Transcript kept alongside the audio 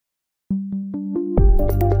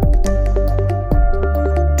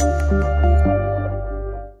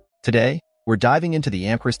Today, we're diving into the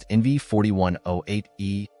Amcrest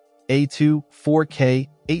NV4108E-A2 4K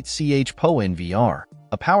 8CH POE NVR,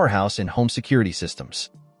 a powerhouse in home security systems.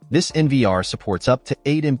 This NVR supports up to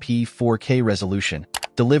 8MP 4K resolution,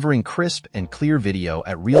 delivering crisp and clear video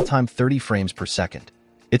at real-time 30 frames per second.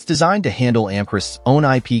 It's designed to handle Amcrest's own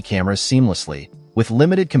IP cameras seamlessly, with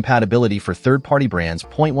limited compatibility for third-party brands.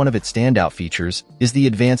 One of its standout features is the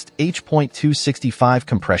advanced H.265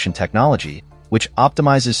 compression technology, which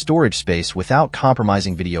optimizes storage space without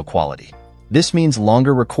compromising video quality. This means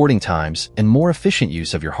longer recording times and more efficient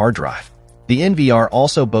use of your hard drive. The NVR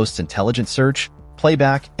also boasts intelligent search,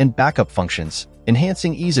 playback, and backup functions,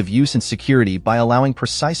 enhancing ease of use and security by allowing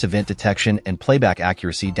precise event detection and playback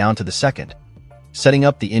accuracy down to the second. Setting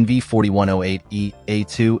up the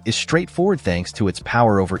NV4108E-A2 is straightforward thanks to its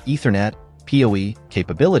Power over Ethernet (PoE)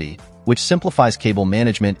 capability, which simplifies cable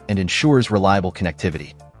management and ensures reliable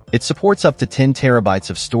connectivity. It supports up to 10 terabytes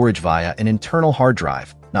of storage via an internal hard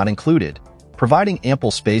drive, not included, providing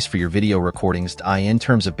ample space for your video recordings. In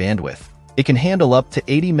terms of bandwidth, it can handle up to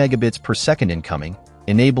 80 megabits per second incoming,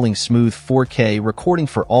 enabling smooth 4K recording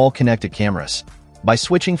for all connected cameras. By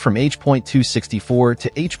switching from H.264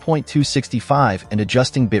 to H.265 and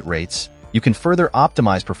adjusting bit rates, you can further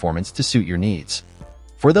optimize performance to suit your needs.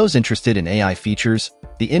 For those interested in AI features,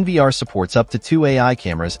 the NVR supports up to 2 AI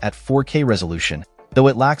cameras at 4K resolution, though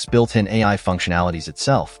it lacks built-in AI functionalities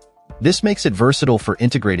itself. This makes it versatile for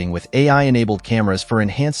integrating with AI-enabled cameras for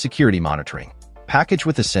enhanced security monitoring. Packaged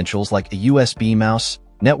with essentials like a USB mouse,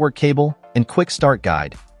 network cable, and quick start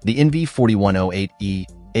guide, the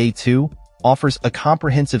NV4108E-A2 offers a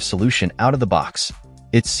comprehensive solution out of the box.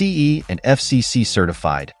 It's CE and FCC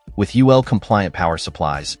certified, with UL-compliant power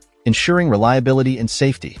supplies, ensuring reliability and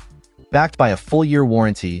safety. Backed by a full-year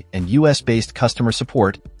warranty and US-based customer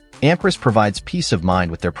support, Amcrest provides peace of mind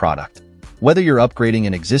with their product. Whether you're upgrading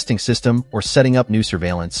an existing system or setting up new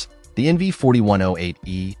surveillance, the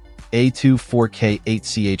NV4108E-A2 4K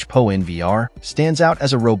 8CH POE NVR stands out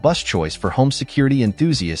as a robust choice for home security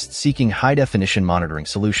enthusiasts seeking high-definition monitoring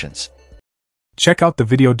solutions. Check out the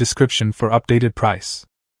video description for updated price.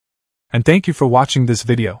 And thank you for watching this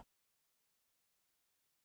video.